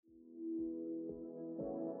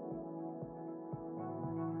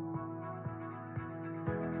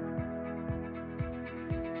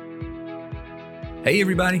Hey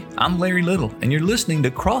everybody, I'm Larry Little, and you're listening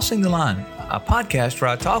to Crossing the Line, a podcast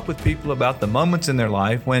where I talk with people about the moments in their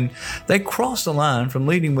life when they cross the line from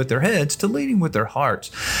leading with their heads to leading with their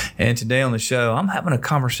hearts. And today on the show, I'm having a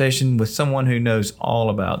conversation with someone who knows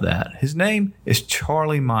all about that. His name is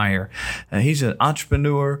Charlie Meyer. He's an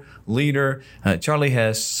entrepreneur, leader. Charlie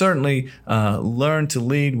has certainly learned to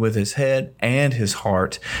lead with his head and his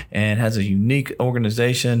heart, and has a unique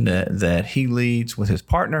organization that he leads with his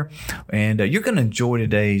partner. And you're going to enjoy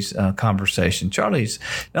today's conversation. Charlie's,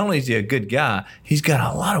 not only is he a good guy, he's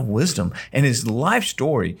got a lot of wisdom, and his life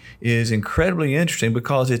story is incredibly interesting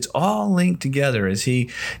because it's all linked together as he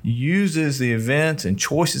uses the events and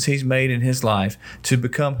choices he's made in his life to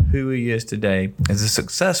become who he is today as a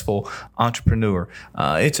successful entrepreneur.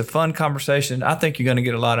 It's a fun conversation. I think you're going to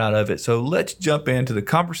get a lot out of it. So let's jump into the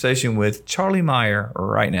conversation with Charlie Meyer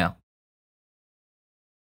right now.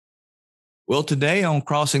 Well, today on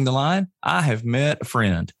Crossing the Line, I have met a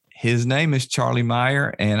friend. His name is Charlie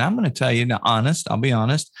Meyer, and I'm going to tell you, I'll be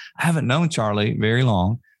honest, I haven't known Charlie very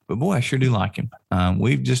long, but boy, I sure do like him.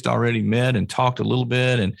 We've just already met and talked a little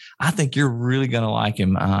bit, and I think you're really going to like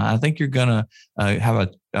him. I think you're going to have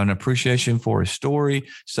an appreciation for his story.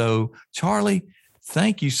 So, Charlie,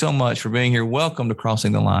 thank you so much for being here. Welcome to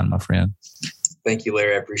Crossing the Line, my friend. Thank you,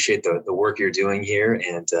 Larry. I appreciate the work you're doing here,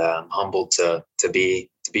 and I'm humbled to be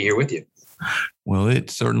here with you. Well, it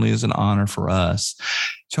certainly is an honor for us.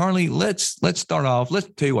 Charlie, let's start off. Let's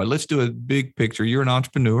tell you what, let's do a big picture. You're an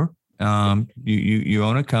entrepreneur. You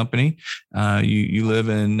own a company. You live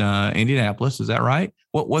in Indianapolis. Is that right?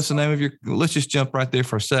 What's the name of your, let's just jump right there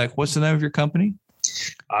for a sec. What's the name of your company?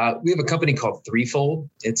 We have a company called Threefold.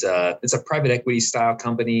 It's a private equity style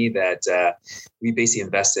company that we basically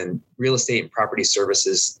invest in real estate and property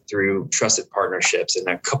services through trusted partnerships, and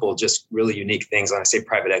a couple of just really unique things. When I say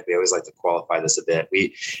private equity, I always like to qualify this a bit.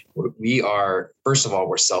 We are, first of all,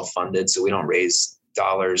 we're self-funded, so we don't raise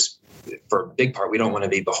dollars. For a big part, we don't want to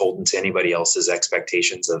be beholden to anybody else's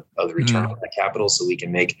expectations of the return on that capital, so we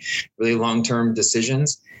can make really long-term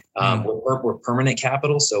decisions. We're permanent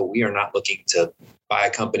capital, so we are not looking to buy a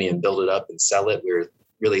company and build it up and sell it. We're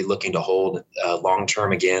really looking to hold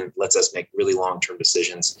long-term. Again, lets us make really long-term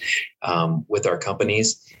decisions with our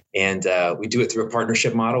companies. And we do it through a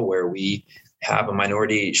partnership model where we have a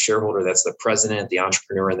minority shareholder that's the president, the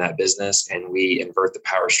entrepreneur in that business, and we invert the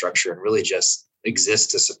power structure and really just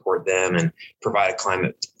exist to support them and provide a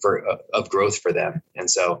climate of growth for them. And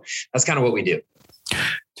so that's kind of what we do.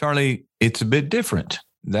 Charlie, it's a bit different.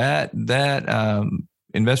 That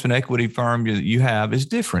investment equity firm you have is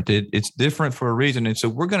different. It's different for a reason. And so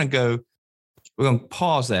we're going to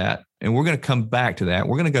pause that, and we're going to come back to that.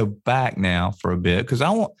 We're going to go back now for a bit because I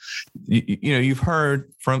want, you've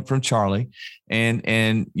heard from Charlie,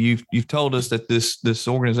 and you've told us that this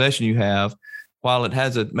organization you have, while it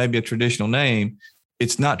has maybe a traditional name,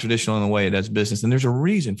 it's not traditional in the way it does business. And there's a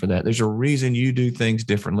reason for that. There's a reason you do things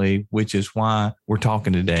differently, which is why we're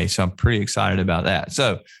talking today. So I'm pretty excited about that.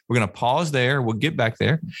 So we're going to pause there. We'll get back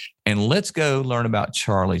there, and let's go learn about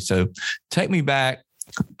Charlie. So take me back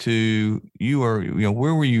to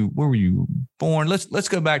where were you born? Let's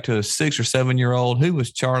go back to a 6 or 7 year old. Who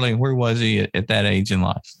was Charlie, and where was he at that age in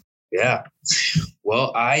life? Yeah.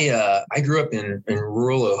 Well, I grew up in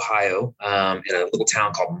rural Ohio, in a little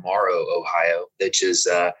town called Morrow, Ohio, which is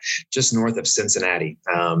just north of Cincinnati.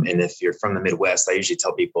 And if you're from the Midwest, I usually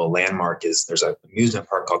tell people a landmark there's an amusement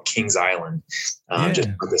park called Kings Island, just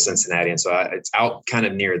north of Cincinnati. And so it's out kind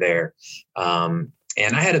of near there.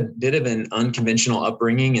 And I had a bit of an unconventional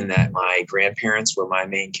upbringing in that my grandparents were my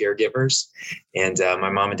main caregivers, and my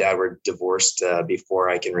mom and dad were divorced before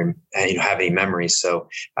I can have any memories. So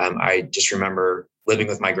I just remember living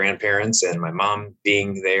with my grandparents and my mom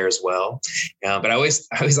being there as well. But I always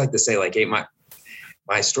like to say, like, hey,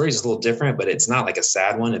 my story is a little different, but it's not like a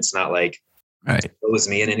sad one. It's not like right. It was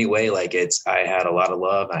me in any way. Like I had a lot of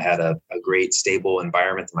love. I had a great stable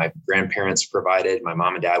environment that my grandparents provided. My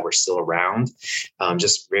mom and dad were still around.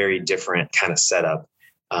 Just very different kind of setup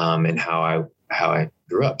in how I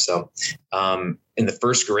grew up. So in the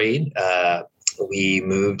first grade, we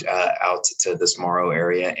moved out to this Morrow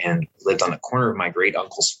area and lived on the corner of my great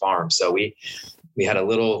uncle's farm. So we had a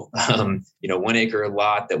little 1 acre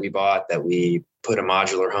lot that we bought that we put a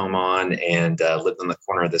modular home on, and lived on the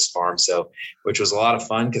corner of this farm. So, which was a lot of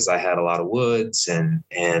fun because I had a lot of woods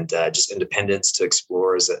and just independence to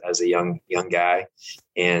explore as a young guy.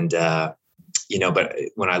 And, but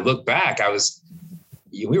when I look back,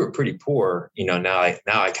 we were pretty poor, now I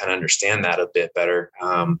kind of understand that a bit better.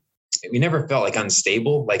 We never felt like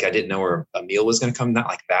unstable. Like I didn't know where a meal was going to come, not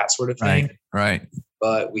like that sort of thing. Right.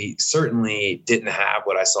 but we certainly didn't have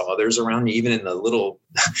what I saw others around me, even in the little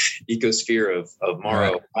ecosphere of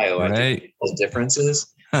Morrow, Ohio. I think those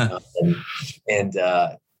differences.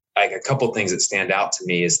 Like a couple of things that stand out to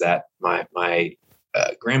me is that my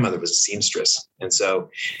grandmother was a seamstress, and so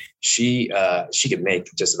she could make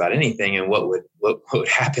just about anything. And what would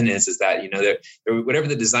happen is that there whatever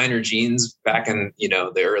the designer jeans back in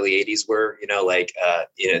the early 80s were,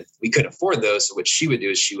 we couldn't afford those. So what she would do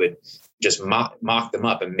is she would just mock them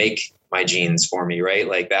up and make my jeans for me, right?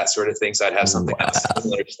 Like that sort of thing. So I'd have something else,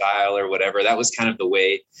 similar style or whatever. That was kind of the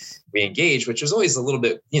way we engaged, which was always a little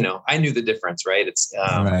bit, I knew the difference, right? It's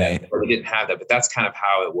or we didn't have that, but that's kind of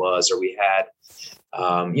how it was. Or we had,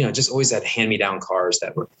 just always had hand-me-down cars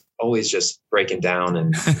that were always just breaking down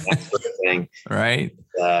and that sort of thing. Right.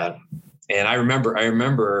 And I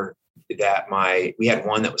remember that we had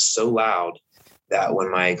one that was so loud that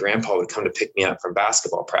when my grandpa would come to pick me up from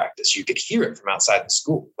basketball practice, you could hear it from outside the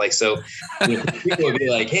school. Like, so people would be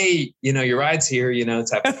like, hey, your ride's here,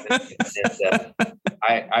 type of thing. And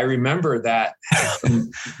I remember that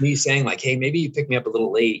me saying like, hey, maybe you pick me up a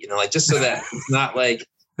little late, just so that it's not like,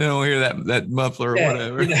 they don't hear that muffler or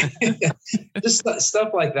whatever. Just stuff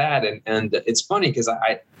like that. And it's funny because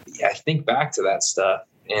I think back to that stuff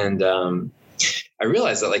and I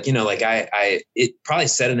realized that it probably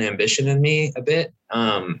set an ambition in me a bit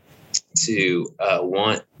to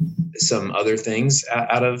want some other things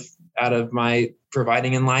out of my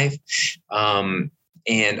providing in life. And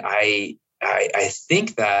I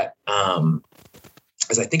think that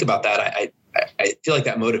as I think about that, I feel like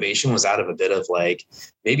that motivation was out of a bit of like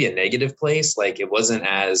maybe a negative place. Like it wasn't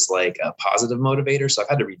as like a positive motivator. So I've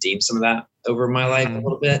had to redeem some of that over my life a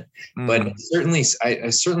little bit, but certainly, I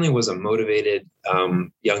certainly was a motivated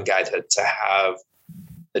young guy to have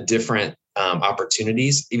a different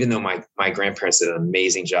opportunities, even though my grandparents did an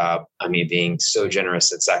amazing job. I mean, being so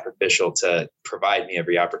generous and sacrificial to provide me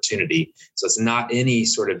every opportunity. So it's not any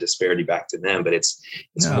sort of disparity back to them, but it's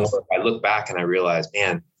more, I look back and I realize,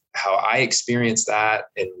 man, how I experienced that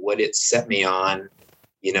and what it set me on,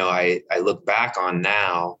 I look back on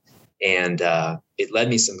now and it led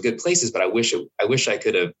me some good places, but I wish I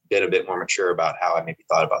could have been a bit more mature about how I maybe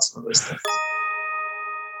thought about some of those things.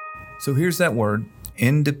 So here's that word,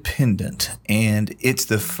 independent. And it's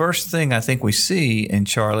the first thing I think we see in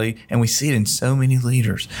Charlie, and we see it in so many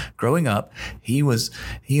leaders. Growing up, he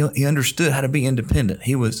understood how to be independent.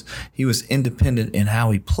 He was independent in how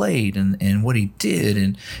he played and what he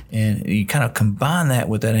did, and you kind of combine that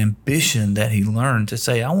with that ambition that he learned to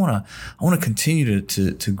say, I want to continue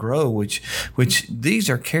to grow, which these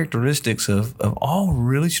are characteristics of all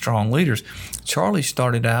really strong leaders. Charlie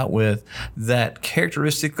started out with that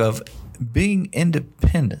characteristic of being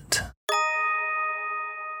independent.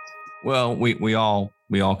 Well, we all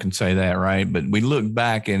can say that, right? But we look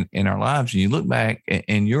back in our lives, and you look back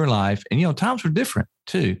in your life, and times were different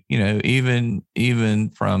too. Even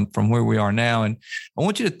from where we are now. And I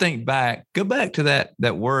want you to think back, go back to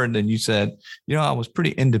that word that you said. I was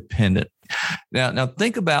pretty independent. Now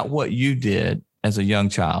think about what you did as a young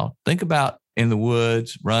child. Think about in the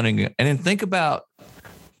woods running, and then think about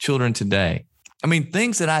children today. I mean,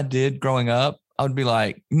 things that I did growing up, I would be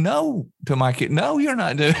like, no, to my kid, no, you're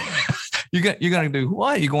not doing. You're going to do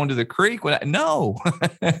what? You're going to the creek? No.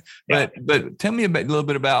 But tell me a little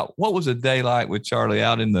bit about what was a day like with Charlie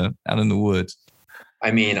out in the woods. I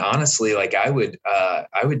mean, honestly, like I would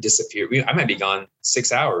disappear. I might be gone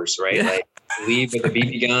 6 hours, right? Yeah. Like leave with a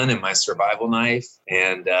BB gun and my survival knife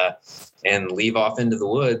and leave off into the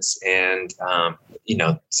woods and,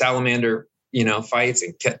 salamander, fights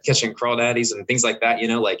and catching crawdaddies and things like that,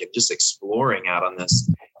 like just exploring out on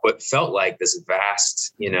this, what felt like this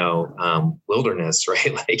vast, wilderness,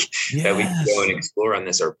 right? Like that we could go and explore on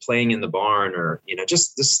this, or playing in the barn, or,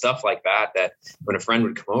 just this stuff like that when a friend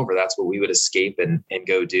would come over, that's what we would escape and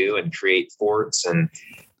go do and create forts. And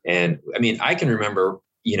I mean, I can remember,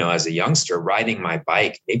 as a youngster riding my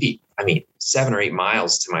bike, 7 or 8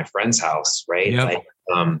 miles to my friend's house, right? Yep. Like,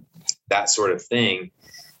 that sort of thing.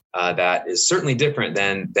 That is certainly different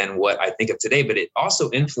than what I think of today, but it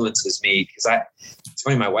also influences me because it's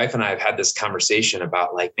funny. My wife and I have had this conversation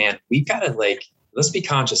about like, man, we've got to let's be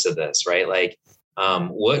conscious of this, right? Like,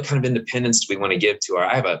 what kind of independence do we want to give to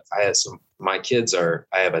I have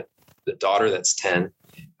a daughter that's 10.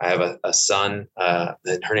 I have a son,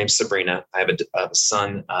 and her name's Sabrina. I have a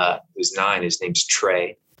son, who's 9. His name's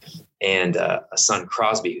Trey. And a son,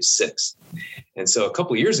 Crosby, who's 6. And so a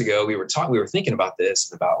couple of years ago, we were thinking about this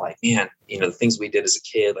and about like, man, the things we did as a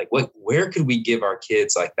kid, like where could we give our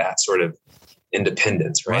kids like that sort of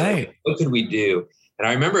independence, right? Like, what could we do? And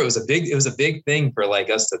I remember it was a big thing for like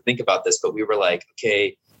us to think about this, but we were like,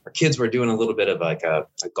 okay, our kids were doing a little bit of like a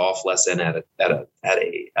golf lesson at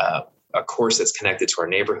a course that's connected to our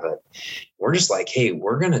neighborhood. We're just like, hey,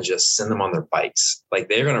 we're going to just send them on their bikes. Like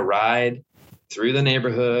they're going to ride through the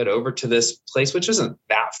neighborhood over to this place, which isn't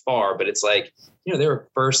that far, but it's like, they were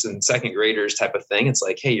first and second graders type of thing. It's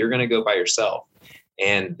like, hey, you're going to go by yourself.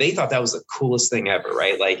 And they thought that was the coolest thing ever.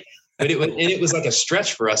 Right. Like, but it was like a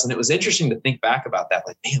stretch for us. And it was interesting to think back about that.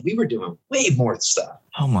 Like, man, we were doing way more stuff.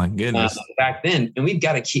 Oh my goodness. Back then. And we've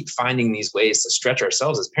got to keep finding these ways to stretch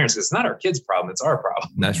ourselves as parents, because it's not our kids' problem. It's our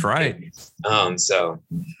problem. That's right. So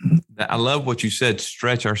I love what you said,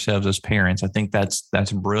 stretch ourselves as parents. I think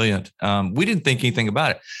that's brilliant. We didn't think anything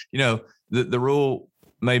about it. The rule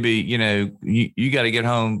maybe, you got to get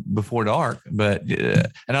home before dark, but,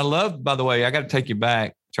 and I love, by the way, I got to take you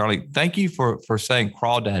back, Charlie. Thank you for saying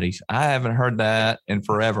crawdaddies. I haven't heard that in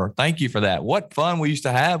forever. Thank you for that. What fun we used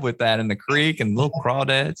to have with that in the creek and little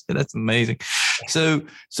crawdads. That's amazing. So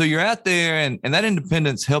you're out there and that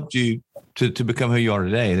independence helped you to become who you are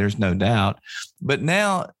today. There's no doubt. But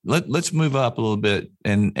now let's move up a little bit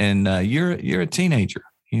and you're a teenager.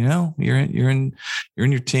 You're in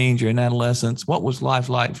your teens, you're in adolescence. What was life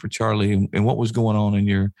like for Charlie, and what was going on in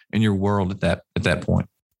your world at that point?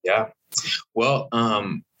 Yeah. Well,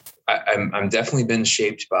 I'm definitely been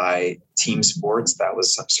shaped by team sports. That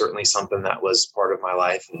was certainly something that was part of my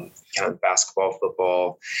life, and kind of basketball,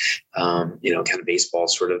 football, kind of baseball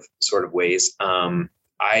sort of ways.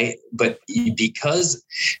 But because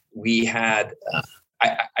we had,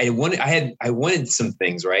 I wanted some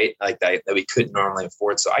things, right? Like that we couldn't normally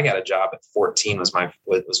afford. So I got a job at 14 was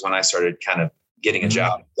when I started kind of getting a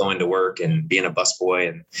job, going to work and being a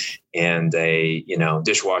busboy and a,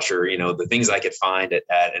 dishwasher, the things I could find at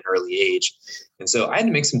an early age. And so I had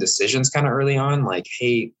to make some decisions kind of early on, like,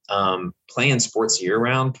 hey, playing sports year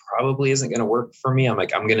round probably isn't going to work for me. I'm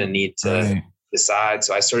like, I'm going to need to decide.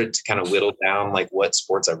 So I started to kind of whittle down like what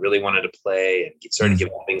sports I really wanted to play, and started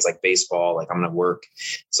giving things like baseball, like I'm going to work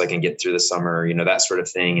so I can get through the summer, that sort of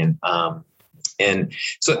thing. And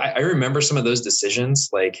so I remember some of those decisions,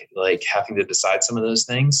 like having to decide some of those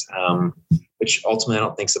things, which ultimately I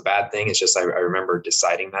don't think is a bad thing. It's just, I remember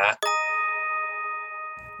deciding that.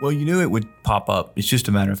 Well, you knew it would pop up. It's just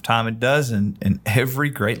a matter of time. It does. And every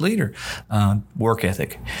great leader, work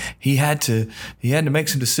ethic. He had to make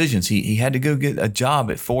some decisions. He had to go get a job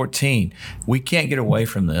at 14. We can't get away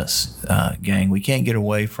from this, gang. We can't get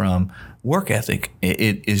away from work ethic.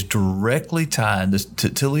 It is directly tied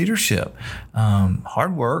to leadership.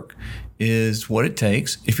 Hard work is what it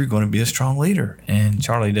takes if you're going to be a strong leader. And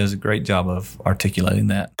Charlie does a great job of articulating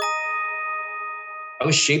that. I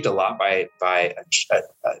was shaped a lot by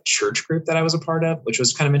a church group that I was a part of, which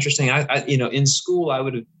was kind of interesting. I in school, I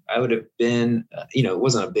would have been, it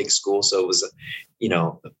wasn't a big school. So it was,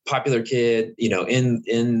 a popular kid, in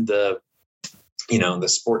the, the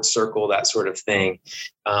sports circle, that sort of thing.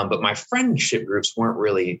 But my friendship groups weren't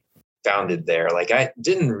really founded there. Like I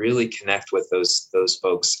didn't really connect with those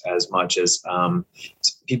folks as much as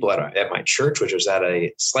people at my church, which was at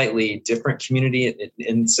a slightly different community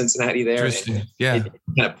in Cincinnati there. Interesting. Yeah. It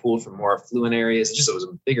kind of pulled from more affluent areas. It was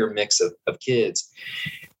a bigger mix of kids.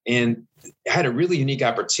 And I had a really unique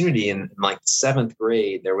opportunity in like seventh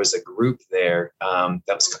grade. There was a group there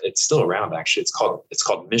it's still around, actually. It's called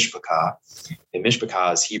Mishpachah, and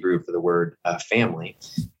Mishpachah is Hebrew for the word family.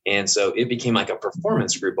 And so it became like a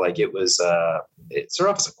performance group. Like it was, it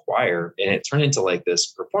started off as a choir, and it turned into like this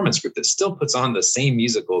performance group that still puts on the same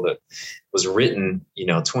musical that was written,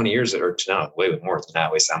 20 years or no, way more than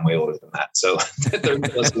that. We sound way older than that. So 30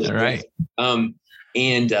 plus years. Right.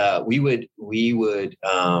 And we would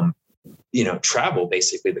travel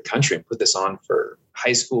basically the country and put this on for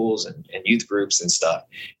high schools and youth groups and stuff.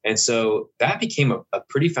 And so that became a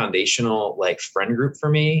pretty foundational like friend group for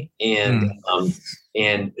me, and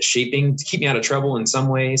shaping to keep me out of trouble in some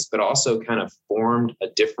ways, but also kind of formed a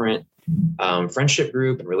different friendship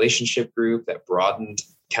group and relationship group that broadened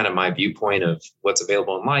kind of my viewpoint of what's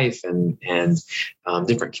available in life and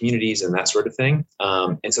different communities and that sort of thing.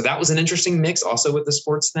 And so that was an interesting mix also with the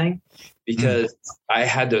sports thing, because I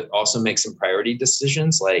had to also make some priority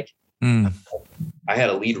decisions. Like I had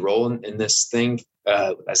a lead role in this thing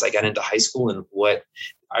as I got into high school, and what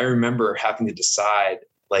I remember having to decide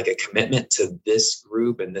like a commitment to this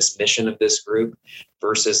group and this mission of this group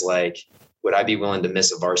versus like, would I be willing to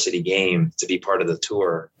miss a varsity game to be part of the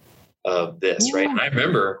tour of this, right? And I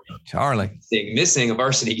remember Charlie missing a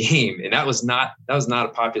varsity game, and that was not a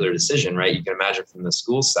popular decision, right? You can imagine from the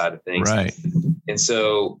school side of things, right? And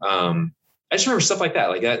so I just remember stuff like that.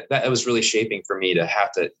 Like that was really shaping for me to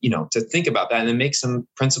have to, to think about that and then make some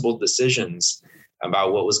principled decisions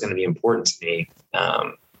about what was going to be important to me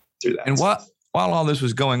through that. And while all this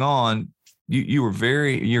was going on, you were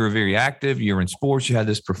very active. You were in sports. You had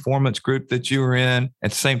this performance group that you were in.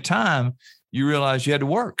 At the same time, you realized you had to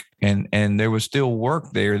work, and there was still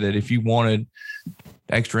work there that if you wanted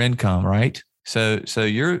extra income, right? So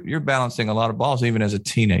you're balancing a lot of balls even as a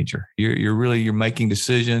teenager. You're making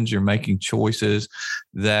decisions, you're making choices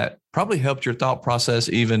that probably helped your thought process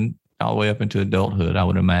even all the way up into adulthood, I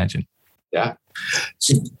would imagine. Yeah.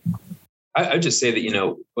 I would just say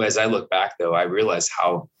that, as I look back though, I realize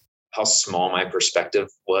how small my perspective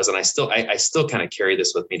was. And I still kind of carry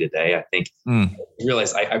this with me today. I think I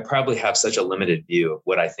realize I probably have such a limited view of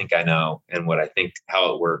what I think I know and what I think,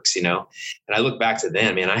 how it works, and I look back to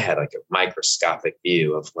then, man, I had like a microscopic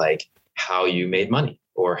view of like how you made money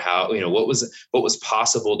or how, what was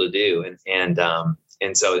possible to do. And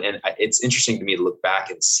so it's interesting to me to look back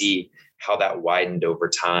and see how that widened over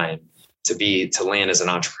time to land as an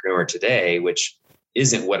entrepreneur today, which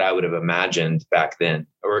isn't what I would have imagined back then,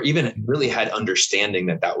 or even really had understanding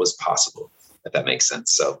that was possible, if that makes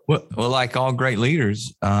sense. So, well, like all great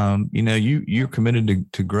leaders, you're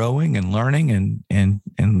committed to growing and learning and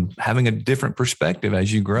having a different perspective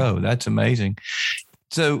as you grow. That's amazing.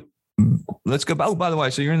 So let's go. Oh, by the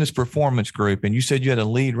way, so you're in this performance group and you said you had a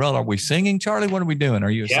lead role. Are we singing, Charlie? What are we doing?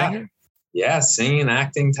 Are you a singer? Yeah. Singing,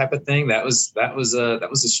 acting type of thing. That was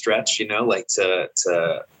a stretch, like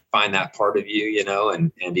to find that part of you,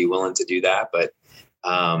 and be willing to do that. But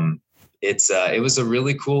it was a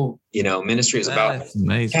really cool, ministry. It was about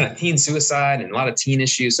kind of teen suicide and a lot of teen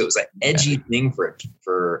issues. So it was an edgy thing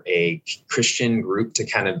for a Christian group to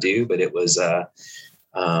kind of do, but it was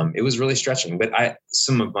really stretching. But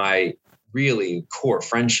some of my really core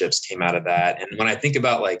friendships came out of that. And when I think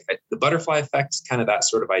about like the butterfly effect, kind of that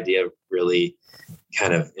sort of idea really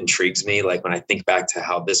kind of intrigues me. Like when I think back to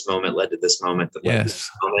how this moment led to this moment,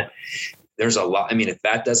 there's a lot. I mean, if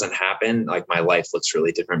that doesn't happen, like my life looks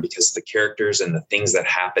really different because the characters and the things that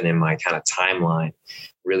happen in my kind of timeline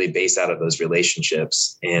really base out of those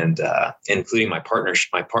relationships, and including my partner,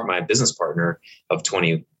 my business partner of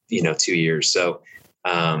 22 years. So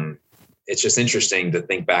it's just interesting to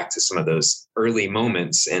think back to some of those early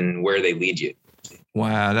moments and where they lead you.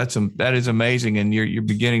 Wow, that is amazing, and you're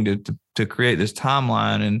beginning to create this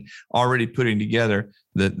timeline and already putting together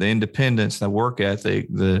the independence, the work ethic,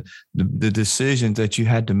 the decisions that you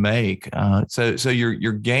had to make. So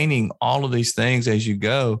you're gaining all of these things as you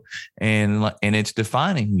go, and it's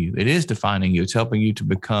defining you. It is defining you. It's helping you to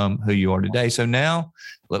become who you are today. So now,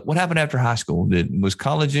 what happened after high school? Was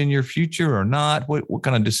college in your future or not? What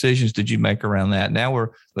kind of decisions did you make around that? Now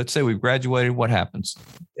let's say we've graduated. What happens?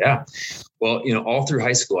 Yeah. Well, all through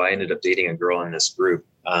high school, I ended up dating a girl in this group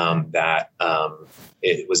that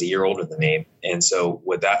it was a year older than me. And so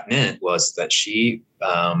what that meant was that she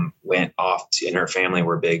went off and her family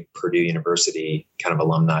were big Purdue University kind of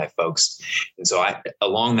alumni folks. And so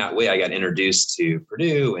along that way, I got introduced to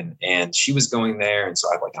Purdue and she was going there. And so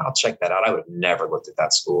I was like, I'll check that out. I would have never looked at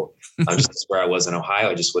that school. Just where I was in Ohio,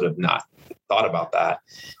 I just would have not thought about that.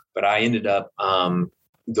 But I ended up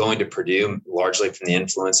going to Purdue largely from the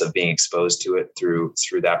influence of being exposed to it through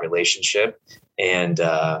that relationship, and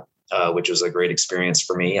which was a great experience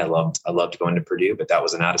for me. I loved going to Purdue, but that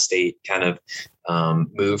was an out-of-state kind of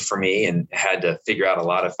move for me, and had to figure out a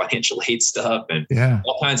lot of financial aid stuff and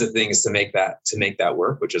all kinds of things to make that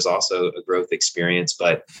work, which is also a growth experience.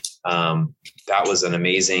 But that was an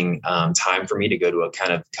amazing time for me to go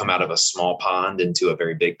to come out of a small pond into a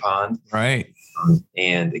very big pond, right?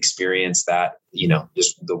 And experience that,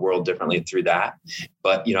 just the world differently through that.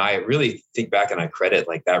 But, I really think back and I credit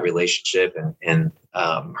like that relationship and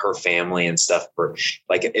her family and stuff for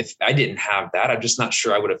like, if I didn't have that, I'm just not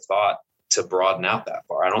sure I would have thought to broaden out that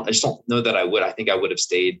far. I just don't know that I would. I think I would have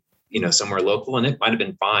stayed, somewhere local, and it might've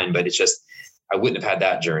been fine, but it's just, I wouldn't have had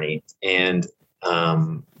that journey. And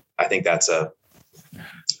I think that's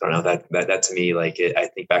I don't know, that to me, like I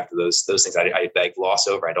think back to those things I gloss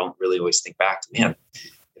over. I don't really always think back to, man,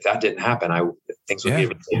 if that didn't happen, things would be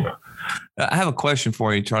even different. I have a question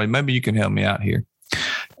for you, Charlie. Maybe you can help me out here.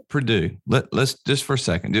 Purdue. Let's just for a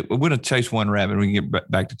second. We're going to chase one rabbit. We can get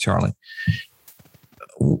back to Charlie.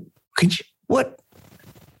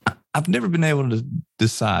 I've never been able to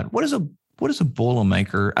decide what is a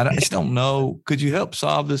Boilermaker? I just don't know. Could you help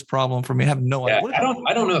solve this problem for me? I have no idea.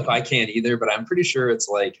 I don't know if I can either, but I'm pretty sure it's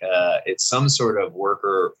like it's some sort of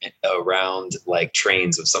worker around like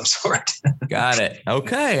trains of some sort. Got it.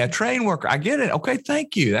 Okay, a train worker. I get it. Okay,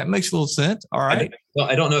 thank you. That makes a little sense. All right. Well,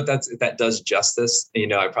 I don't know if that does justice.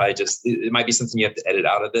 I probably it might be something you have to edit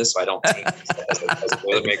out of this, so I don't think as a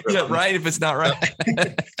Boilermaker. Yeah, right. If it's not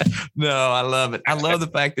right. No, I love it. I love the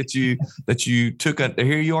fact that you took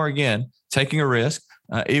here you are again, taking a risk,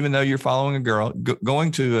 even though you're following a girl,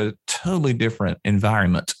 going to a totally different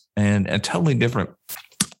environment and a totally different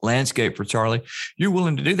landscape for Charlie. You're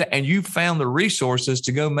willing to do that. And you found the resources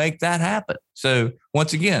to go make that happen. So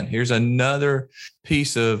once again, here's another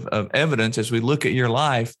piece of evidence as we look at your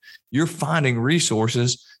life. You're finding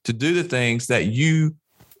resources to do the things that you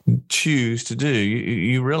choose to do.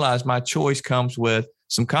 You realize my choice comes with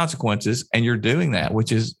some consequences, and you're doing that,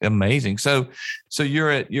 which is amazing. So you're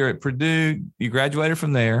at Purdue, you graduated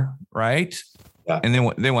from there, right? Yeah. And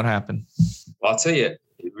then what happened? Well, I'll tell you,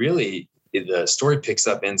 the story picks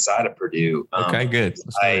up inside of Purdue. Okay, good.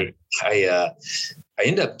 I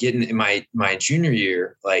ended up getting in my junior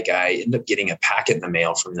year, I ended up getting a packet in the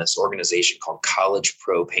mail from this organization called College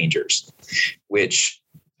Pro Painters, which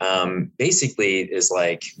basically is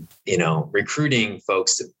recruiting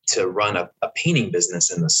folks to run a painting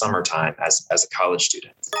business in the summertime as a college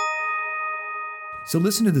student. So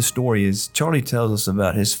listen to the story as Charlie tells us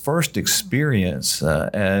about his first experience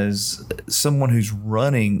as someone who's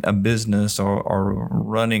running a business or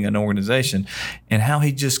running an organization, and how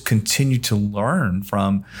he just continued to learn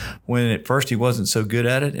from when at first he wasn't so good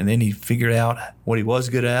at it, and then he figured out what he was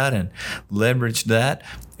good at and leveraged that.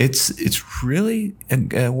 It's really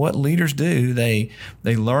what leaders do. They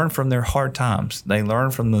learn from their hard times. They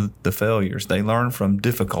learn from the failures. They learn from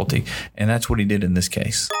difficulty, and that's what he did in this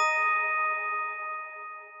case.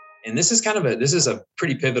 And this is a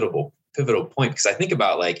pretty pivotal point, because I think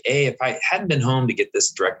about if I hadn't been home to get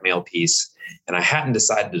this direct mail piece and I hadn't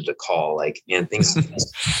decided to call,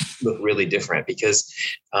 things look really different, because,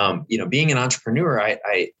 being an entrepreneur,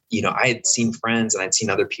 I had seen friends and I'd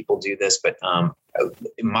seen other people do this, but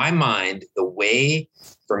in my mind, the way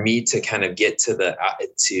for me to kind of get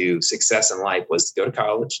to success in life was to go to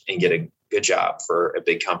college and get a good job for a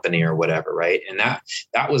big company or whatever. Right. And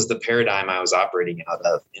that was the paradigm I was operating out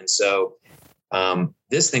of. And so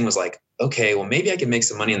this thing was okay, well, maybe I can make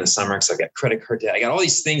some money in the summer because I got credit card debt. I got all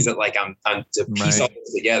these things that I'm to piece all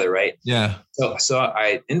this together. Right. Yeah. So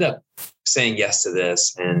I end up saying yes to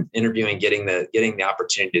this and interviewing, getting the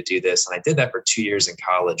opportunity to do this. And I did that for 2 years in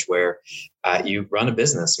college, where you run a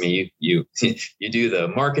business. I mean, you do the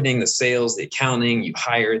marketing, the sales, the accounting, you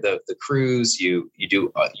hire the crews, you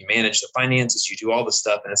manage the finances, you do all the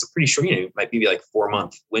stuff. And it's a pretty short, it might be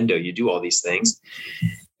 4-month window. You do all these things.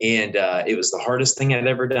 And it was the hardest thing I'd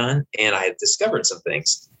ever done. And I had discovered some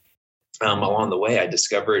things along the way. I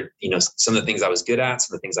discovered, some of the things I was good at,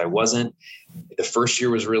 some of the things I wasn't. The first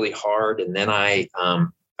year was really hard. And then I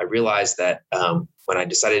realized that when I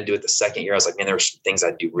decided to do it the second year, I was like, man, there were some things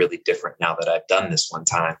I'd do really different now that I've done this one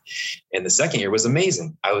time. And the second year was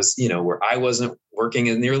amazing. I was, where I wasn't working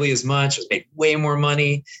nearly as much. I was making way more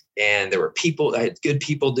money. And there were I had good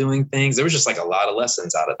people doing things. There was just a lot of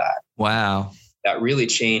lessons out of that. Wow. That really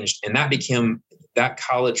changed. And that became that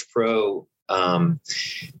College Pro.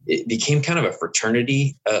 It became kind of a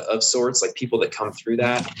fraternity of sorts, people that come through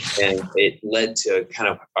that. And it led to kind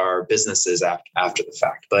of our businesses after the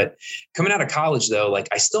fact. But coming out of college, though,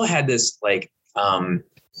 I still had this, I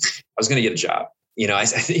was going to get a job.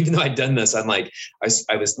 Even though I'd done this, I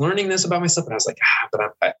was learning this about myself, and I was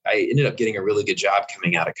but I ended up getting a really good job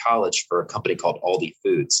coming out of college for a company called Aldi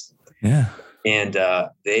Foods. Yeah. And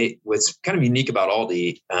what's kind of unique about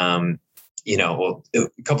Aldi, a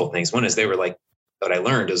couple of things. One is what I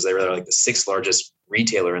learned is they were the 6th largest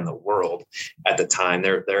retailer in the world at the time.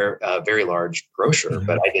 They're a very large grocer,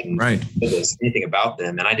 but I didn't know anything about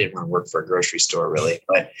them, and I didn't want to work for a grocery store really.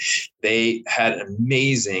 But they had an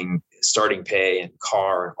amazing starting pay and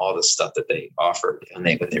car and all the stuff that they offered, and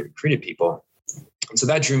when they recruited people. And so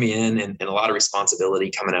that drew me in, and a lot of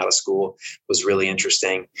responsibility coming out of school was really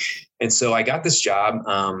interesting. And so I got this job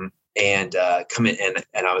and come in,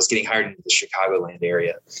 and I was getting hired into the Chicagoland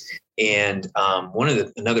area. And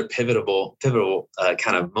another pivotal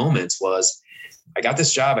kind of moments was I got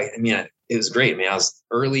this job. It was great. I was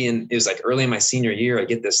early in my senior year. I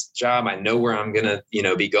get this job. I know where I'm going to,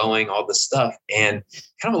 be going, all this stuff. And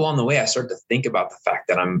kind of along the way, I started to think about the fact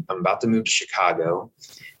that I'm about to move to Chicago.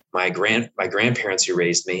 My grandparents who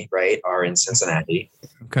raised me, right, are in Cincinnati.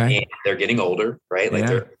 Okay. And they're getting older, right?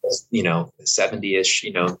 They're, 70-ish,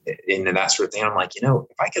 and that sort of thing. I'm like,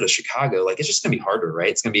 if I go to Chicago, it's just going to be harder, right?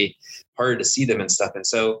 It's going to be harder to see them and stuff. And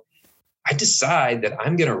so I decide that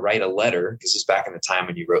I'm going to write a letter, because it's back in the time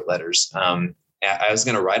when you wrote letters. I was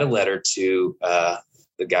going to write a letter to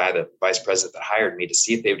the vice president that hired me, to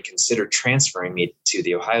see if they would consider transferring me to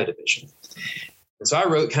the Ohio division. And so I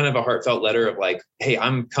wrote kind of a heartfelt letter of like, hey,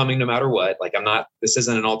 I'm coming no matter what. Like, this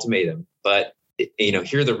isn't an ultimatum, but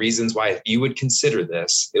here are the reasons why if you would consider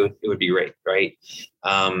this, it would be great. Right.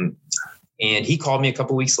 And he called me a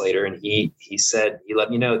couple of weeks later, and he said, he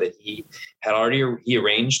let me know that he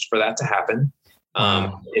arranged for that to happen.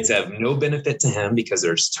 Wow. It's of no benefit to him because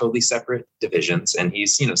there's totally separate divisions, and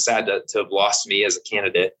he's, sad to have lost me as a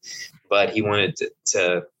candidate, but he wanted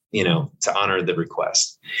to honor the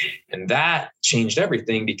request. And that changed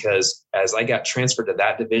everything, because as I got transferred to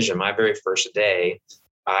that division, my very first day,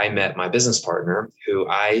 I met my business partner, who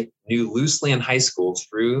I knew loosely in high school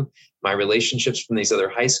through my relationships from these other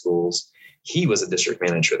high schools. He was a district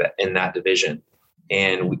manager in that division,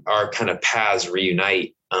 and our kind of paths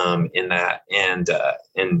reunite in that.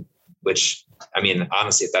 And which, I mean,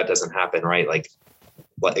 honestly, if that doesn't happen, right, like,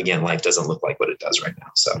 again, life doesn't look like what it does right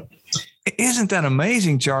now. So, isn't that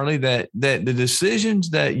amazing, Charlie, that the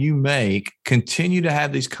decisions that you make continue to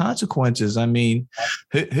have these consequences? I mean,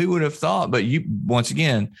 who would have thought? But you, once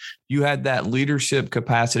again, you had that leadership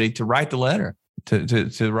capacity to write the letter,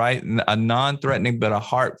 to write a non-threatening but a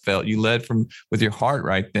heartfelt. You led with your heart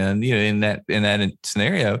right then. In that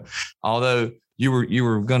scenario, although you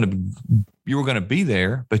were going to be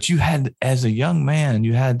there, but you had, as a young man,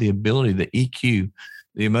 you had the ability, the EQ,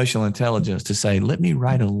 the emotional intelligence to say, let me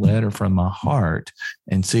write a letter from my heart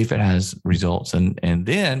and see if it has results. And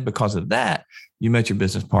then because of that, you met your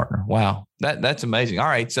business partner. Wow. That's amazing. All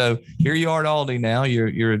right. So here you are at Aldi now.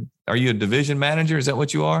 Are you a division manager? Is that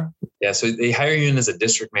what you are? Yeah. So they hire you in as a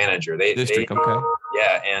district manager. Okay.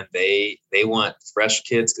 Yeah. And they want fresh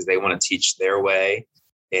kids because they want to teach their way.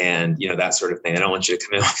 And, that sort of thing. They don't want you to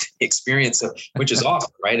come in with the experience of, which is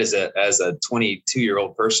awesome, right? As a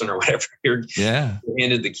 22-year-old person or whatever, you're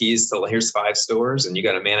handed the keys to, here's 5 stores, and you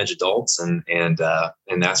got to manage adults and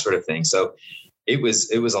that sort of thing. So it was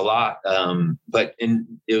a lot, but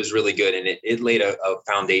it was really good. And it laid a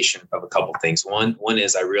foundation of a couple of things. One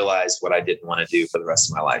is I realized what I didn't want to do for the rest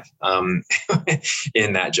of my life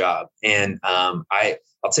in that job. And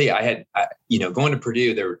I'll tell you, I had, going to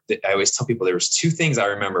Purdue, I always tell people there was 2 things I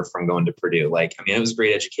remember from going to Purdue. Like, I mean, it was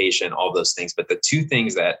great education, all those things, but the 2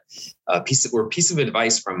 things that were a piece of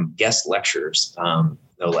advice from guest lecturers, no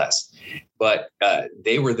less, but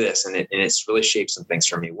they were this, and it's really shaped some things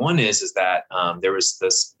for me. One is that there was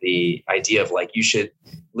the idea of like, you should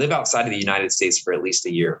live outside of the United States for at least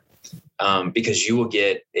a year. Because you will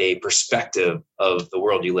get a perspective of the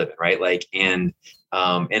world you live in, right? Like, and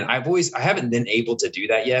I haven't been able to do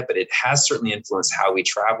that yet, but it has certainly influenced how we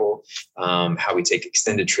travel, how we take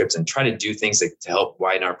extended trips and try to do things to help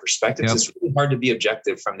widen our perspectives. Yep. It's really hard to be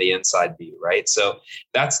objective from the inside view, right? So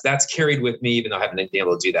that's carried with me, even though I haven't been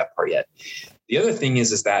able to do that part yet. The other thing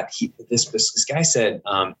is that this guy said,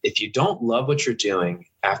 if you don't love what you're doing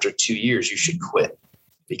after 2 years, you should quit,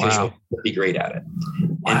 because you'll be great at it.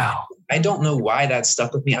 Wow. And I don't know why that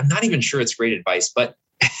stuck with me. I'm not even sure it's great advice, but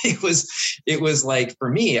it was like, for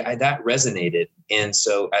me, that resonated. And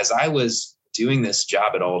so as I was doing this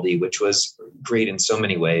job at Aldi, which was great in so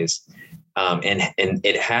many ways, and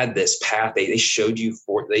it had this path, they always showed you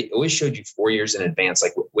 4 years in advance,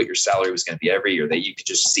 like what your salary was going to be every year, that you could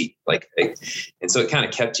just see, and so it kind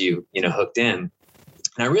of kept you, hooked in.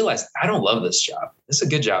 And I realized I don't love this job. It's a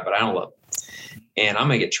good job, but I don't love it. And I'm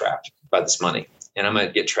going to get trapped by this money, and I'm going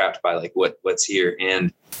to get trapped by like what's here.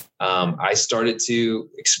 And I started to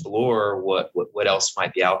explore what else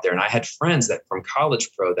might be out there. And I had friends that from College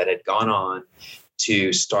Pro that had gone on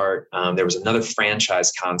to start. There was another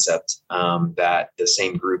franchise concept that the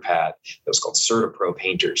same group had. It was called CertaPro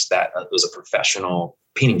Painters. That was a professional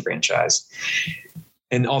painting franchise.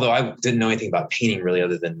 And although I didn't know anything about painting really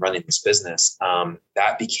other than running this business,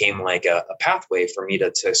 that became like a pathway for me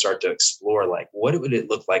to start to explore, like, what would it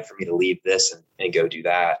look like for me to leave this and go do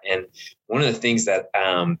that? And one of the things that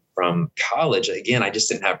from college, again, I just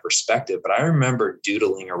didn't have perspective, but I remember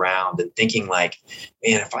doodling around and thinking like,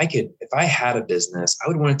 man, if I had a business, I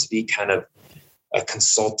would want it to be kind of a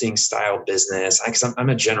consulting style business. Cause I'm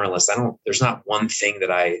a generalist. There's not one thing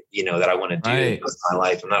that I want to do in my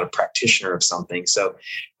life. I'm not a practitioner of something. So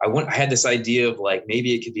I had this idea of like,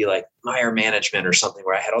 maybe it could be like Meyer Management or something,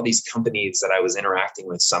 where I had all these companies that I was interacting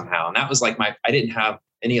with somehow. And that was like I didn't have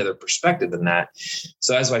any other perspective than that.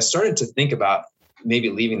 So as I started to think about maybe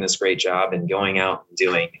leaving this great job and going out and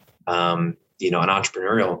doing, an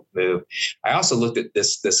entrepreneurial move, I also looked at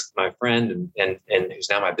this my friend and who's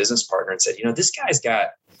now my business partner, and said, this guy's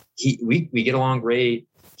we get along great.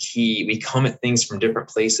 We come at things from different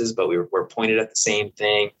places, but we're pointed at the same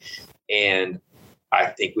thing. And I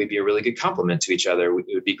think we'd be a really good complement to each other. It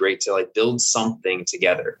would be great to like build something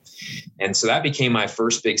together. And so that became my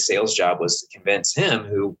first big sales job, was to convince him,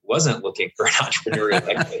 who wasn't looking for an entrepreneurial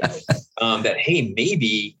exit, that, hey,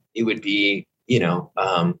 maybe it would be,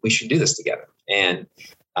 we should do this together. And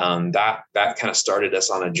that kind of started us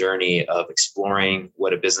on a journey of exploring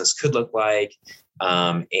what a business could look like,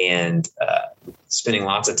 and spending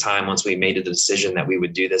lots of time once we made a decision that we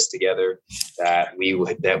would do this together, that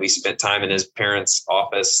we spent time in his parents'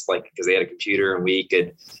 office, like, because they had a computer and we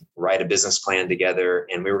could write a business plan together.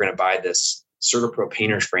 And we were going to buy this CertaPro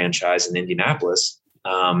Painters franchise in Indianapolis,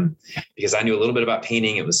 because I knew a little bit about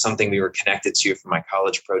painting. It was something we were connected to from my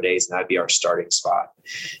college pro days, and that'd be our starting spot.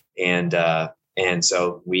 And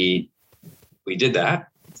so we did that.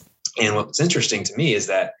 And what's interesting to me is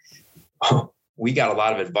that we got a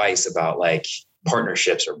lot of advice about like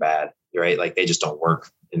partnerships are bad, right? Like they just don't work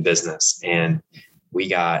in business. And we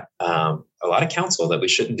got a lot of counsel that we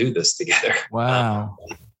shouldn't do this together. Wow.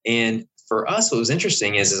 And for us, what was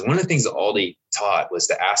interesting is one of the things that Aldi taught was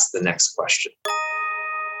to ask the next question.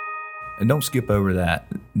 And don't skip over that.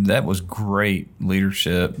 That was great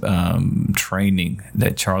leadership training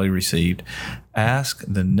that Charlie received. Ask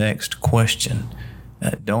the next question.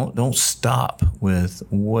 Don't stop with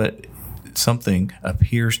what something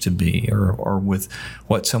appears to be, or with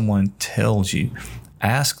what someone tells you.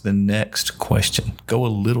 Ask the next question. Go a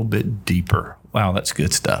little bit deeper. Wow, that's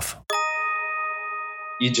good stuff.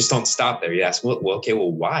 You just don't stop there. You ask, well,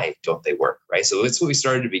 why don't they work? Right. So that's what we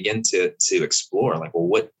started to begin to explore. Like, well,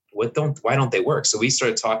 why don't they work? So we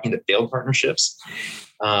started talking to failed partnerships,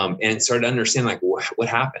 and started to understand like what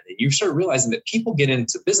happened. And you start realizing that people get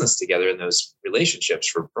into business together in those relationships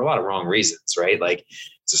for a lot of wrong reasons, right? Like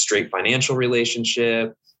it's a straight financial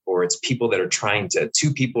relationship, or it's two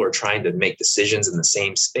people are trying to make decisions in the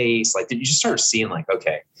same space. Like you just start seeing like,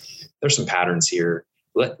 okay, there's some patterns here.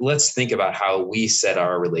 Let's think about how we set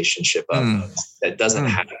our relationship up that doesn't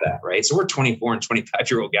have that, right? So we're 24 and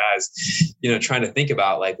 25-year-old guys, trying to think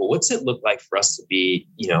about like, well, what's it look like for us to be,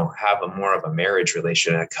 have a more of a marriage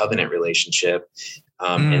relation, a covenant relationship.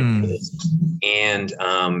 And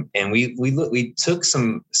we took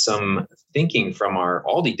some thinking from our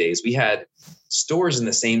Aldi days. We had stores in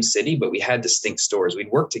the same city, but we had distinct stores.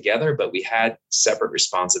 We'd work together, but we had separate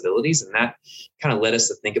responsibilities. And that kind of led us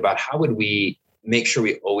to think about how would we make sure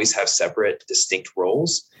we always have separate, distinct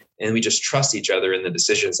roles, and we just trust each other in the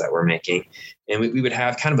decisions that we're making. And we would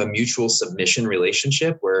have kind of a mutual submission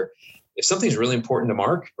relationship where if something's really important to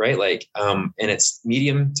Mark, right, like, and it's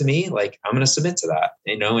medium to me, like I'm going to submit to that,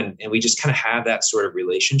 and we just kind of have that sort of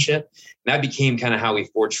relationship. And that became kind of how we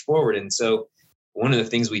forged forward. And so one of the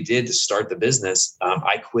things we did to start the business,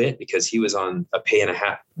 I quit because he was on a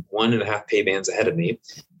 1.5 pay bands ahead of me,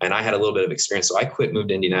 and I had a little bit of experience. So I quit, moved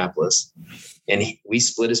to Indianapolis, and we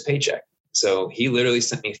split his paycheck. So he literally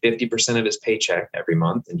sent me 50% of his paycheck every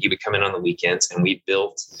month, and he would come in on the weekends, and we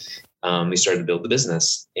started to build the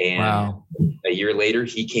business. And a year later,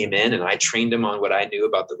 he came in and I trained him on what I knew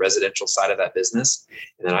about the residential side of that business.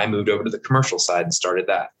 And then I moved over to the commercial side and started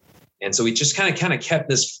that. And so we just kind of kept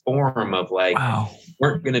this form of like,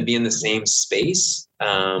 we're going to be in the same space,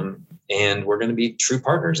 and we're going to be true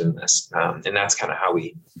partners in this. And that's kind of how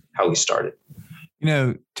we started.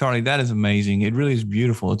 Charlie, that is amazing. It really is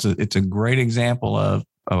beautiful. It's a great example of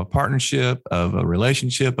a partnership, of a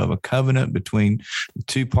relationship, of a covenant between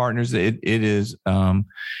two partners. It is. I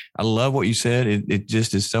love what you said. It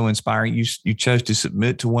just is so inspiring. You chose to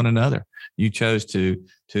submit to one another. You chose to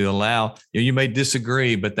allow. You may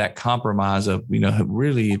disagree, but that compromise of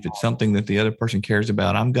really, if it's something that the other person cares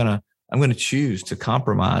about, I'm gonna choose to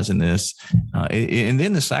compromise in this, and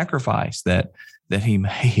then the sacrifice that he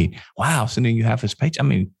made. Wow, sending you half his paycheck. I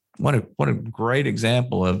mean, what a great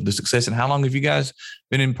example of the success. And how long have you guys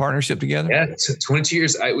been in partnership together? Yeah, 22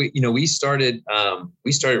 years. We started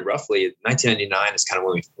roughly 1999 is kind of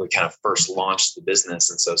when we kind of first launched the business,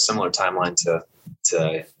 and so similar timeline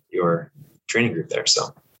to your training group there.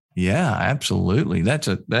 So. Yeah, absolutely.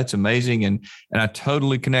 That's amazing. And I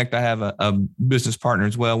totally connect. I have a business partner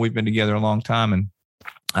as well. We've been together a long time, and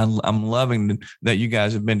I'm loving that you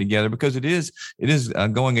guys have been together, because it is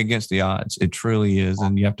going against the odds. It truly is.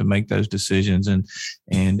 And you have to make those decisions. And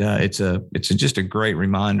it's just a great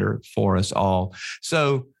reminder for us all.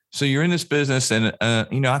 So you're in this business, and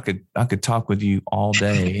I could talk with you all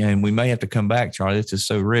day, and we may have to come back, Charlie. This is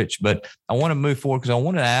so rich, but I want to move forward because I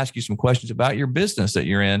wanted to ask you some questions about your business that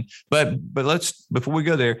you're in. But before we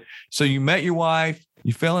go there, so you met your wife,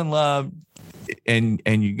 you fell in love, and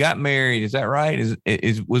you got married. Is that right?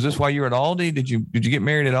 Was this why you were at Aldi? Did you get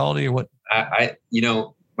married at Aldi, or what?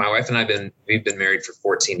 my wife and we've been married for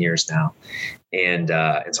 14 years now. And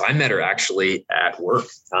so I met her actually at work.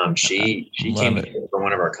 She came from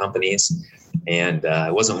one of our companies, and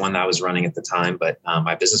it wasn't one that I was running at the time, but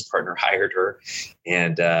my business partner hired her,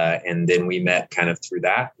 and then we met kind of through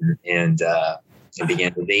that, and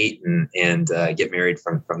began to date and get married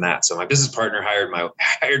from that. So my business partner hired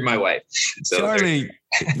my wife. So Charlie,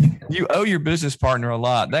 you owe your business partner a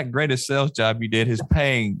lot. That greatest sales job you did is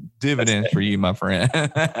paying dividends for you, my friend.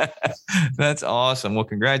 That's awesome. Well,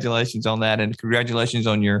 congratulations on that. And congratulations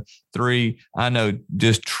on your 3, I know,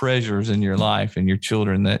 just treasures in your life and your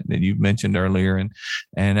children that you've mentioned earlier.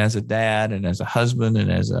 And as a dad and as a husband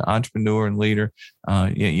and as an entrepreneur and leader,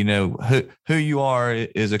 you know, who you are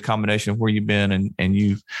is a combination of where you've been and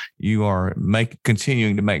you are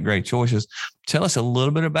continuing to make great choices. Tell us a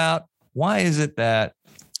little bit about why is it that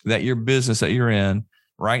your business that you're in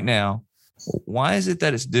right now, why is it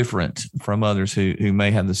that it's different from others who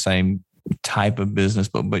may have the same type of business,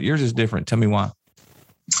 but yours is different? Tell me why.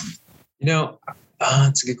 You know,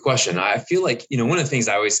 it's a good question. I feel like, you know, one of the things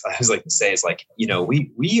I always like to say is like, you know,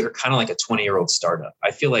 we are kind of like a 20-year-old startup.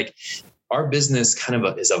 I feel like our business kind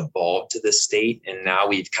of is evolved to this state, and now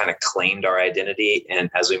we've kind of claimed our identity. And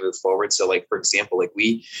as we move forward, so like, for example, like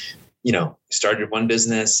we, you know, started one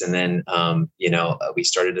business, and then, we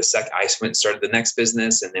started I went and started the next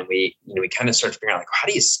business. And then we kind of started figuring out like, how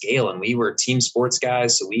do you scale? And we were team sports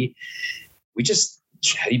guys. So we just,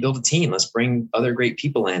 how do you build a team? Let's bring other great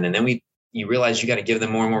people in. And then you realize you got to give them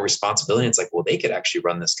more and more responsibility. It's like, well, they could actually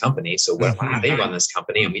run this company. So why don't they run this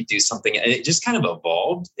company and we do something? And it just kind of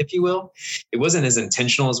evolved, if you will. It wasn't as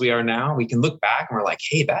intentional as we are now. We can look back and we're like,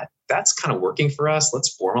 hey, that's kind of working for us.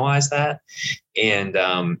 Let's formalize that. And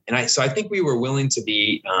I think we were willing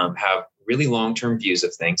to have really long-term views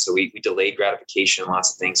of things. So we delayed gratification,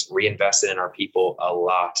 lots of things, reinvested in our people a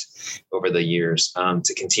lot over the years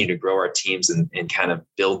to continue to grow our teams and kind of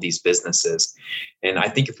build these businesses. And I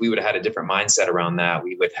think if we would have had a different mindset around that,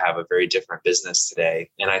 we would have a very different business today.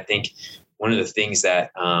 And I think one of the things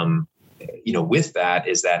that, with that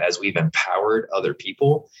is that as we've empowered other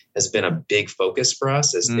people has been a big focus for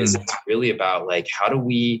us is it's really about like, how do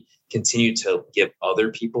we continue to give other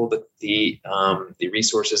people the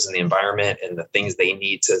resources and the environment and the things they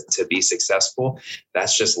need to be successful.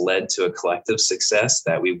 That's just led to a collective success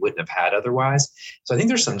that we wouldn't have had otherwise. So I think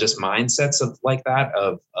there's some just mindsets of like that,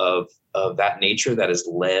 of that nature that has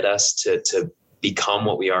led us to become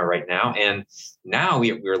what we are right now. And now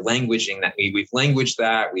we're languaging that. We've languaged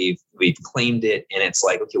that, we've claimed it. And it's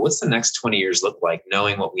like, okay, what's the next 20 years look like,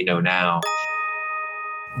 knowing what we know now?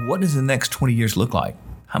 What does the next 20 years look like?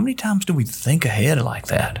 How many times do we think ahead like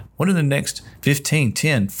that? What do the next 15,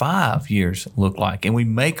 10, 5 years look like? And we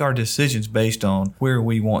make our decisions based on where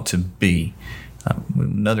we want to be.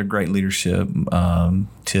 Another great leadership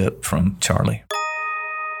tip from Charlie.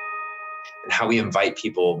 And how we invite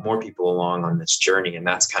more people along on this journey. And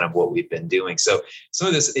that's kind of what we've been doing. So some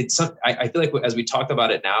of this, I feel like as we talk about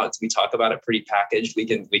it now, we talk about it pretty packaged. We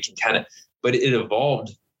can kind of, but it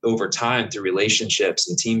evolved over time through relationships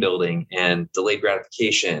and team building and delayed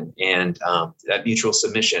gratification and that mutual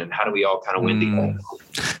submission. How do we all kind of win together?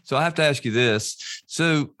 So I have to ask you this.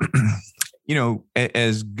 So,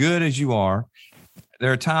 as good as you are,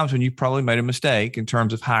 there are times when you probably made a mistake in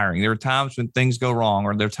terms of hiring. There are times when things go wrong,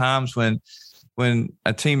 or there are times when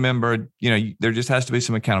a team member, there just has to be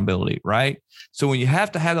some accountability, right? So when you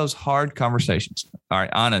have to have those hard conversations, all right,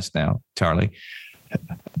 honest now, Charlie,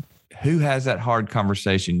 who has that hard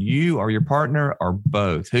conversation? You or your partner or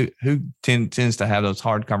both? Who tends to have those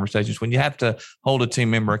hard conversations when you have to hold a team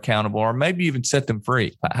member accountable or maybe even set them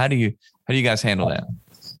free? How do you guys handle that?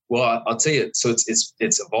 Well, I'll tell you. So it's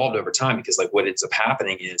evolved over time because like what ends up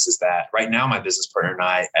happening is that right now my business partner and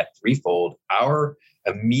I at Threefold, our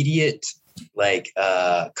immediate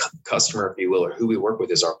customer, if you will, or who we work with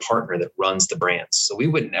is our partner that runs the brands. So we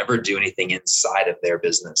would never do anything inside of their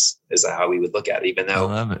business is how we would look at it, even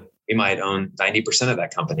though we might own 90% of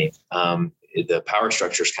that company. The power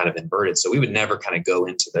structure is kind of inverted. So we would never kind of go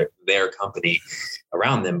into their company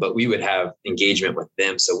around them, but we would have engagement with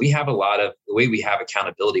them. So we have the way we have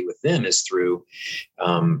accountability with them is through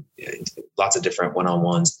lots of different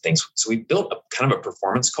one-on-ones things. So we built a kind of a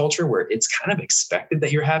performance culture where it's kind of expected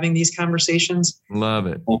that you're having these conversations. Love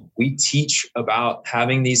it. We teach about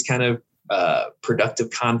having these kind of productive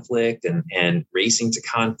conflict and racing to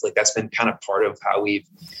conflict. That's been kind of part of how we've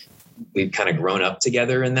kind of grown up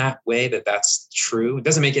together in that way. That's true. It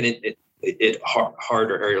doesn't make it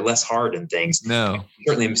harder or less hard in things. No, we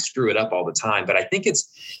certainly screw it up all the time. But I think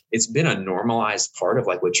it's been a normalized part of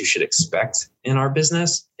like what you should expect in our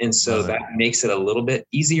business, and so that makes it a little bit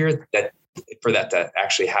easier. That for that to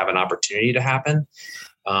actually have an opportunity to happen.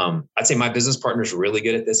 I'd say my business partner is really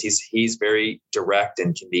good at this. He's very direct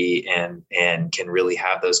and can really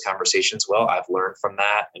have those conversations well. I've learned from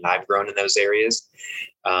that and I've grown in those areas.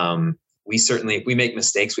 We certainly, if we make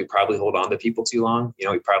mistakes, we probably hold on to people too long.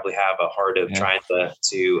 We probably have a heart of trying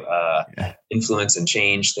to influence and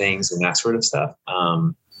change things and that sort of stuff.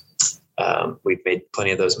 We've made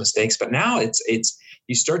plenty of those mistakes, but now it's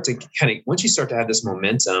you start to once you start to have this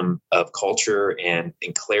momentum of culture and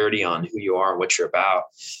clarity on who you are and what you're about,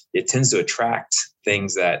 it tends to attract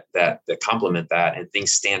things that complement that, and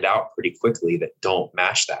things stand out pretty quickly that don't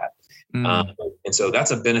match that. And so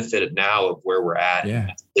that's a benefit now of where we're at in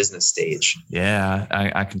the business stage. Yeah,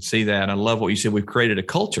 I can see that. I love what you said. We've created a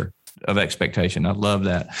culture of expectation. I love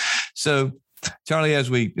that. So, Charlie, as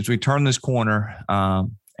we turn this corner,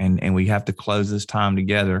 and we have to close this time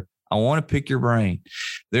together, I want to pick your brain.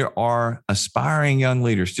 There are aspiring young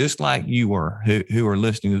leaders, just like you were, who are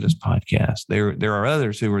listening to this podcast. There are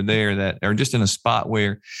others who are there that are just in a spot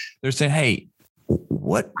where they're saying, "Hey,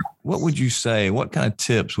 what would you say? What kind of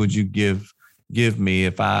tips would you give me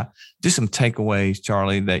if I just some takeaways,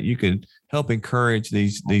 Charlie, that you could help encourage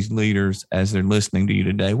these leaders as they're listening to you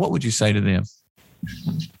today? What would you say to them?"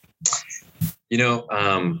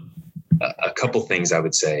 A couple things I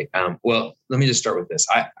would say. Well, let me just start with this.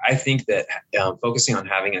 I think that focusing on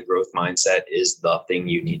having a growth mindset is the thing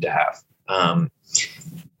you need to have.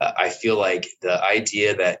 I feel like the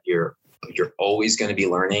idea that you're always going to be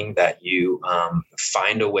learning, that you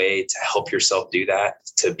find a way to help yourself do that,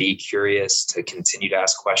 to be curious, to continue to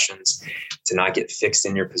ask questions, to not get fixed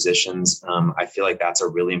in your positions. I feel like that's a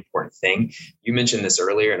really important thing. You mentioned this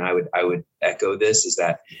earlier, and I would echo this, is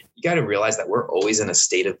that you got to realize that we're always in a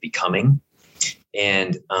state of becoming.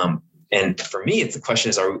 And for me, the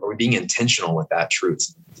question is, are we being intentional with that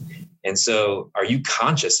truth? And so are you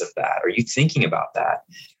conscious of that? Are you thinking about that?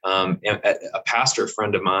 A pastor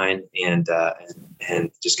friend of mine and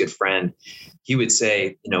just good friend, he would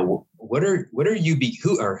say, who are you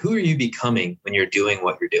becoming when you're doing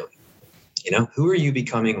what you're doing? Who are you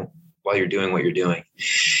becoming while you're doing what you're doing?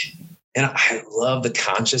 And I love the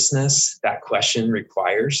consciousness that question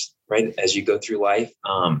requires, right? As you go through life.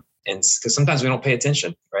 And because sometimes we don't pay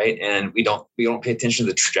attention, right? And we don't pay attention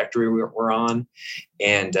to the trajectory we're on.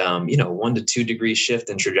 And, 1 to 2 degree shift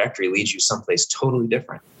in trajectory leads you someplace totally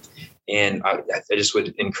different. And I just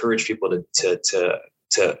would encourage people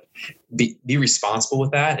to be responsible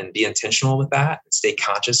with that and be intentional with that and stay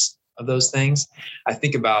conscious of those things. I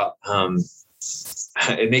think about,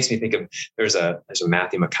 it makes me think of, there's a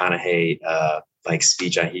Matthew McConaughey,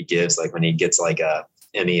 speech he gives, when he gets a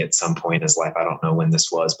Emmy at some point in his life. I don't know when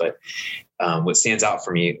this was, but what stands out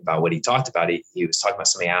for me about what he talked about, he was talking about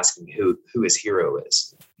somebody asking who his hero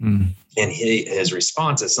is. And his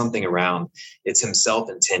response is something around, it's himself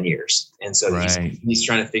in 10 years. And so he's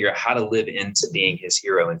trying to figure out how to live into being his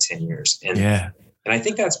hero in 10 years. And I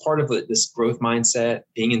think that's part of this growth mindset,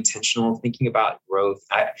 being intentional, thinking about growth.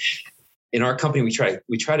 In our company, we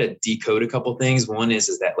try to decode a couple things. One is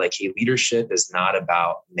that leadership is not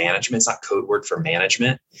about management. It's not code word for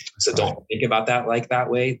management. So don't think about that that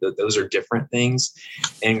way. Those are different things.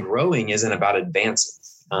 And growing isn't about advancing.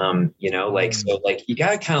 So you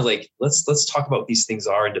got to kind of let's talk about what these things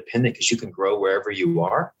are independent, because you can grow wherever you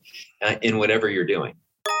are in whatever you're doing.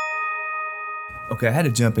 Okay, I had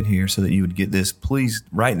to jump in here so that you would get this. Please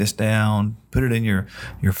write this down, put it in your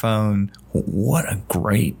phone. What a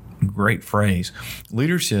great phrase.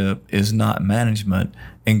 Leadership is not management,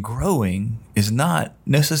 and growing is not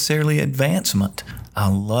necessarily advancement. I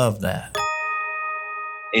love that.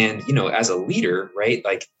 And, as a leader, right,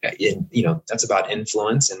 that's about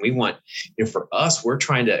influence. And we want, for us, we're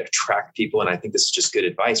trying to attract people. And I think this is just good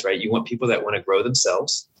advice, right? You want people that want to grow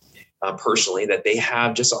themselves personally, that they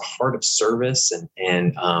have just a heart of service and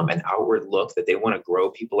an outward look, that they want to grow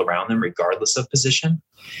people around them regardless of position.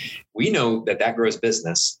 We know that grows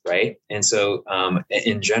business, right? And so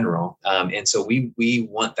in general, and so we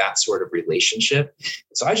want that sort of relationship.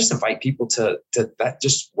 So I just invite people to that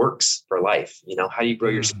just works for life. How do you grow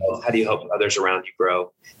yourself? How do you help others around you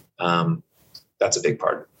grow? That's a big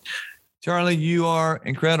part. Charlie, you are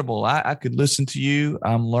incredible. I could listen to you.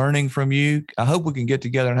 I'm learning from you. I hope we can get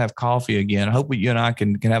together and have coffee again. I hope you and I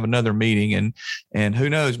can have another meeting and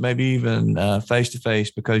who knows, maybe even face to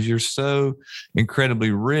face, because you're so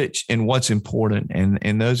incredibly rich in what's important.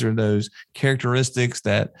 And those are those characteristics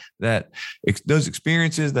that those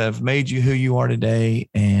experiences that have made you who you are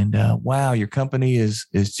today. And wow, your company is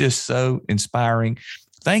just so inspiring.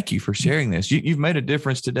 thank you for sharing this. You've made a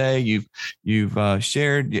difference today. You've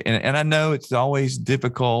shared, and I know it's always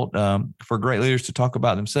difficult for great leaders to talk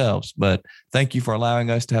about themselves, but thank you for allowing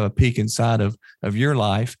us to have a peek inside of your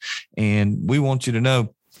life. And we want you to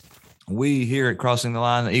know, we here at Crossing the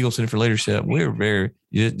Line, the Eagle Center for Leadership, we're very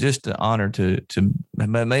just honored to have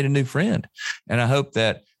made a new friend. And I hope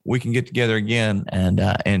that we can get together again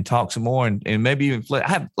and talk some more and maybe even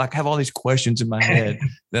I have all these questions in my head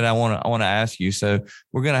that I want to ask you. So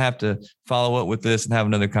we're going to have to follow up with this and have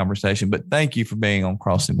another conversation. But thank you for being on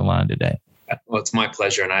Crossing the Line today. Well, it's my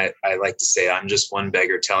pleasure. And I like to say, I'm just one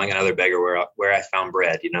beggar telling another beggar where I found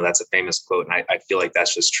bread. That's a famous quote. And I feel like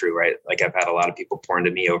that's just true, right? Like I've had a lot of people pour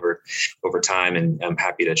into me over time, and I'm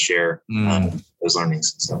happy to share those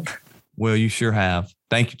learnings. So, well, you sure have.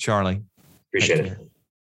 Thank you, Charlie. Appreciate it.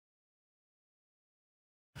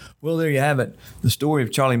 Well, there you have it. The story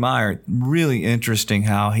of Charlie Meyer. Really interesting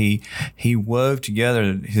how he wove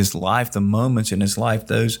together his life, the moments in his life,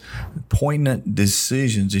 those poignant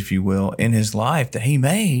decisions, if you will, in his life that he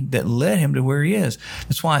made that led him to where he is.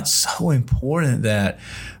 That's why it's so important that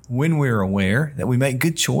when we're aware that we make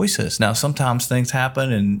good choices. Now, sometimes things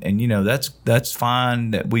happen and that's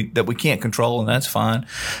fine that we can't control, and that's fine.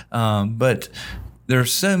 But there are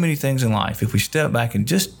so many things in life. If we step back and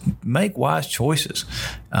just make wise choices,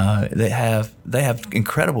 they have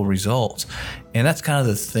incredible results. And that's kind of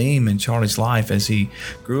the theme in Charlie's life as he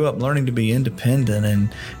grew up learning to be independent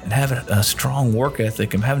and have a strong work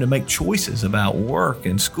ethic and having to make choices about work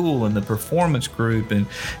and school and the performance group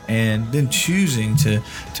and then choosing to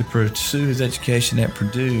pursue his education at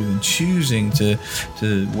Purdue and choosing to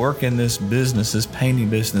work in this business, this painting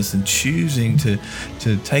business, and choosing to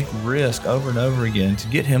take risk over and over again to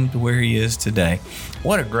get him to where he is today.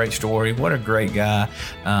 What a great story. What a great guy.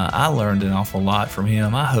 I learned an awful lot from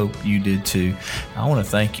him. I hope you did too. I want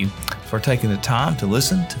to thank you for taking the time to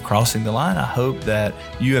listen to Crossing the Line. I hope that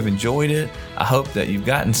you have enjoyed it. I hope that you've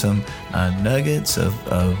gotten some nuggets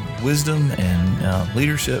of wisdom and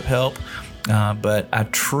leadership help. But I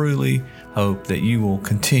truly hope that you will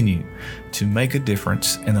continue to make a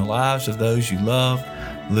difference in the lives of those you love,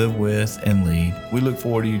 live with, and lead. We look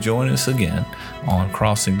forward to you joining us again on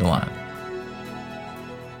Crossing the Line.